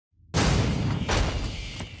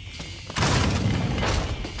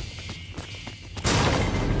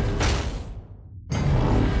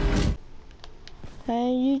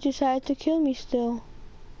And you decided to kill me still.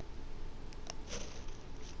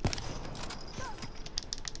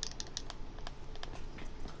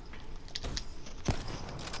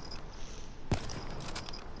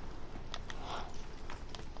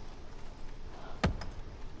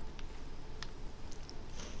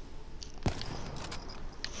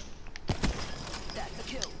 That's a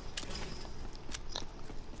kill.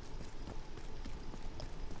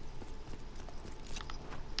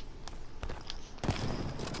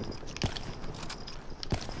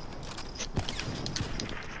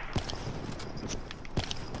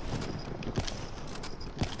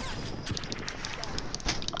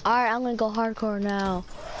 Alright, I'm gonna go hardcore now.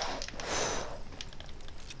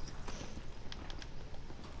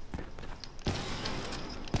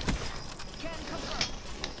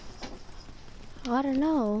 I don't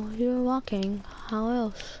know. You were walking. How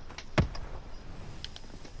else?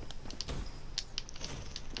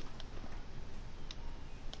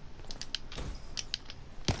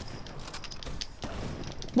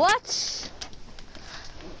 What?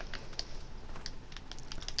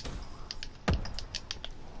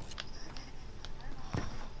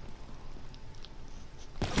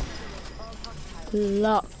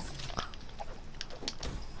 Luck.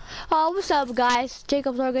 Oh, what's up, guys?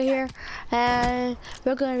 Jacob Zorga here, and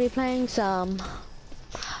we're gonna be playing some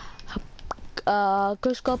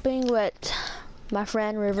quickscoping with my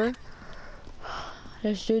friend River.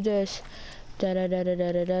 Let's do this. Where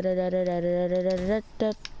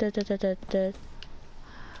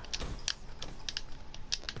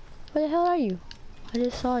the hell are you? I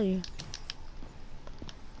just saw you.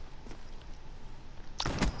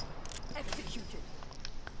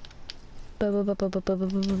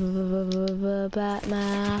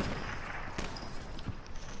 Batman.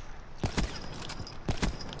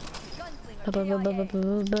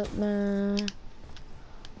 Batman.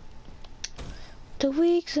 The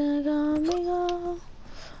weeks are coming on.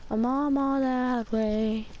 I'm on all that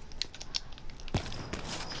way.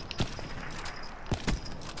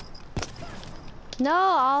 No,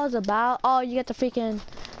 I was about. Oh, you got the freaking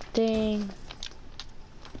thing.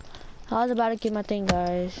 I was about to get my thing,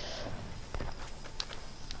 guys.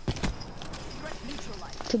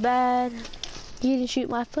 Too bad he didn't shoot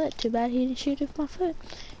my foot. Too bad he didn't shoot my foot.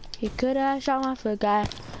 He could have shot my foot, guy,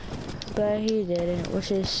 but he didn't,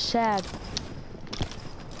 which is sad.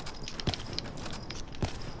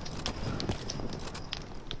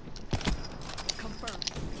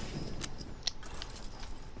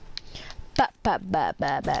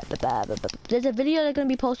 There's a video that's gonna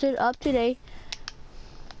be posted up today.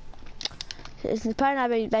 It's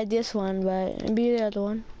probably not by this one, but it'll be the other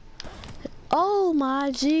one. Oh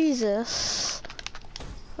my Jesus!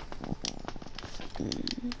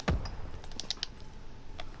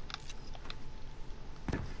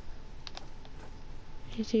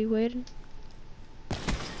 Is he waiting?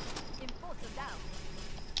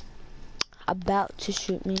 About to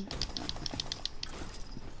shoot me.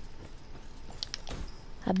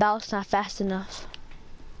 About's not fast enough.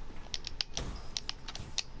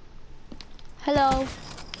 Hello.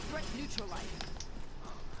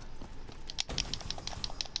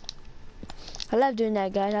 I love doing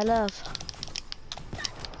that, guys. I love.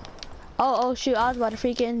 Oh shoot! I was about to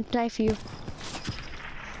freaking knife you.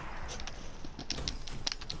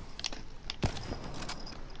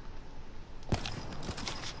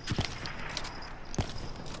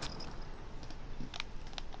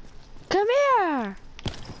 Come here.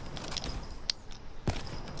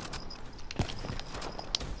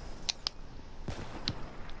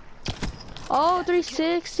 Oh,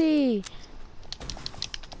 360.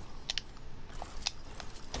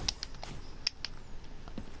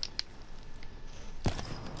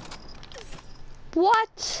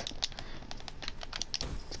 What?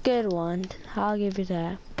 Good one. I'll give you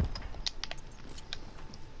that.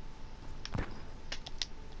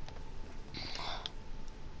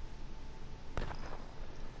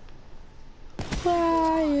 Where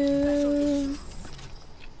are you?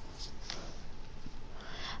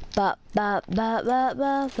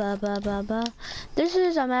 This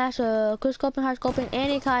is a match of quick scoping, hard scoping,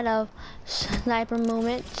 any kind of sniper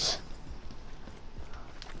movements.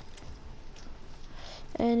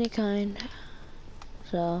 Any kind.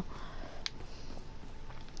 So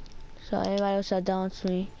anybody else that downs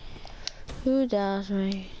me. Who downs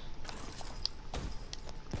me?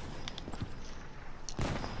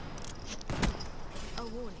 A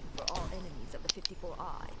warning for all enemies of the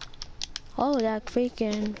 54I. Oh, that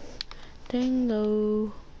freaking thing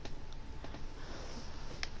though.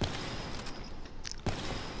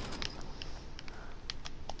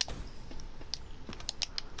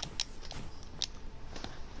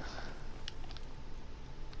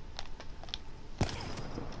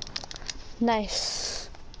 Nice.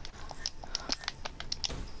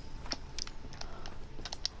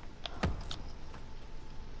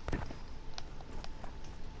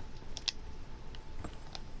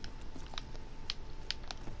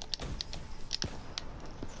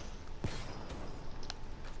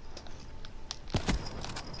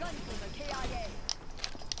 Gunslinger KIA.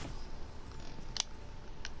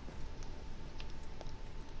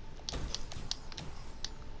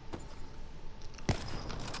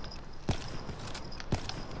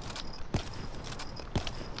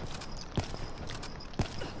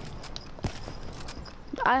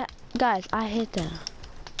 Guys, I hit that.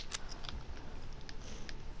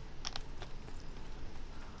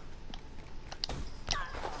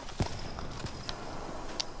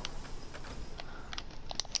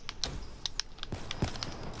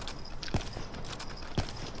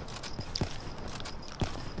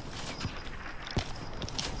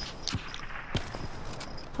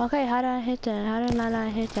 Okay, how did I hit that? How did I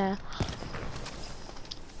not hit that?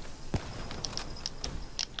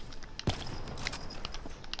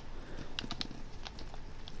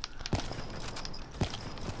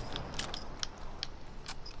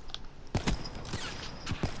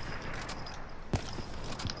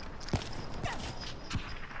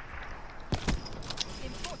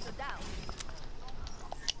 Enforcer down.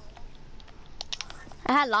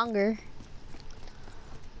 I had longer.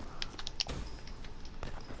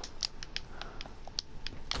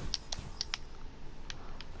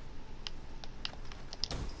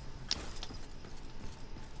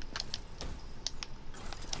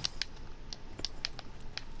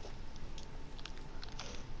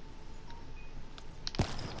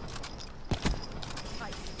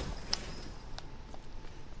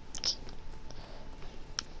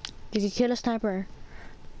 You can kill a sniper.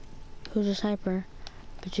 Who's a sniper?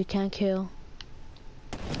 But you can't kill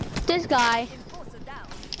this guy. Enforcer down.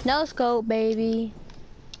 No scope, baby.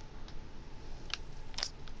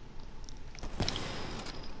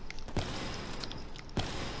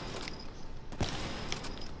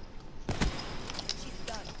 She's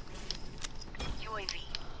done. UAV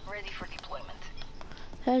ready for deployment.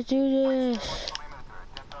 Let's do this.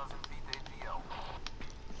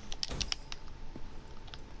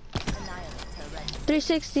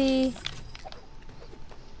 360.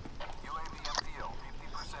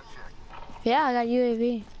 Yeah, I got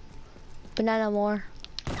UAV, but not no more.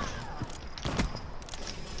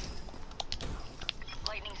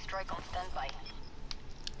 Lightning strike on standby.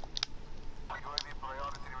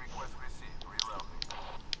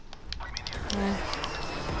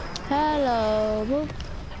 Hello. Boop,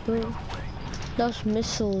 boop. Those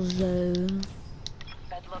missiles though.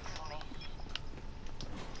 Bad luck for me.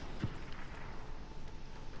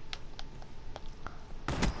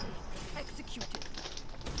 Executed.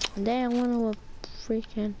 Damn, one of a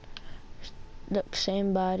freaking look,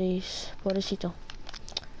 same bodies. Pobrecito.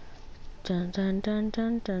 Dun dun dun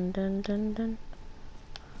dun dun dun dun dun.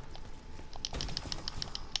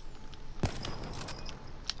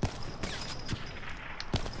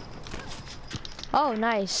 Oh,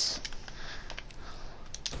 nice.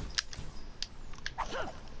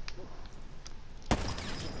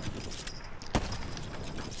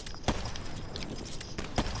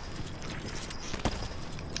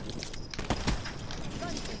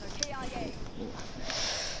 Gunslinger KIA.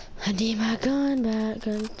 I need my gun back.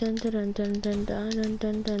 Dun dun dun dun dun dun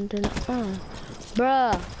dun dun dun.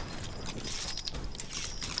 Bruh.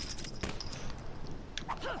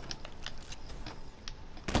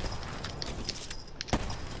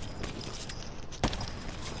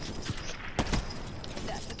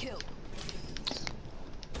 That's a kill.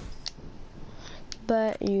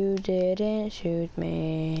 But you didn't shoot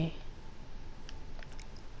me.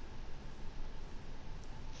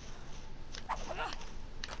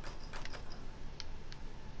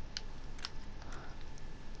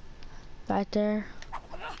 Right there.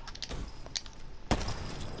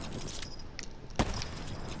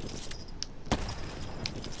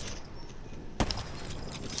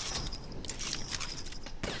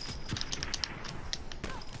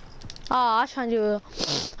 Oh, I was trying to do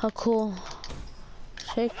a cool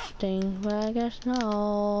trick thing, but I guess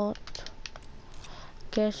not.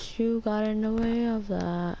 Guess you got in the way of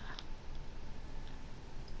that.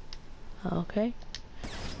 Okay.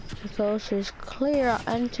 The coast is clear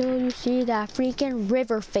until you see that freaking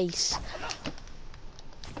river face.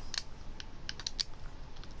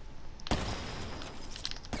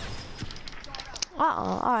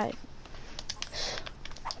 Alright.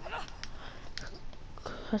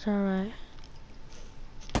 That's alright.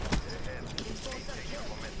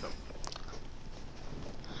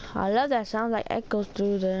 I love that sound, like echoes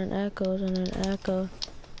through there and echoes and then echoes.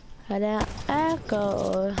 And then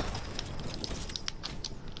echo.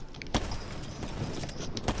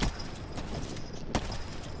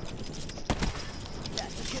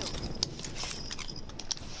 That's a kill.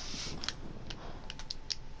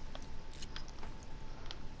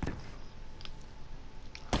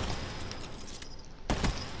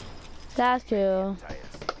 That's cool.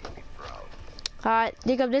 Alright,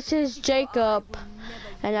 Jacob, this is Jacob.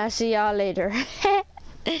 And I'll see y'all later.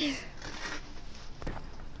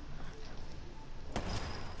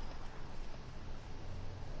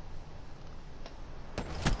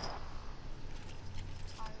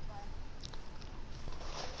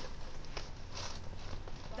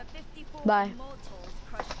 The 54 Bye. immortals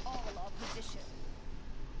crush all opposition.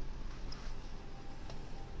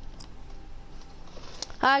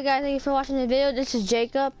 Alright guys, thank you for watching the video. This is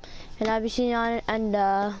Jacob. And I'll be seeing you on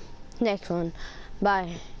the next one.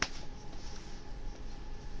 Bye.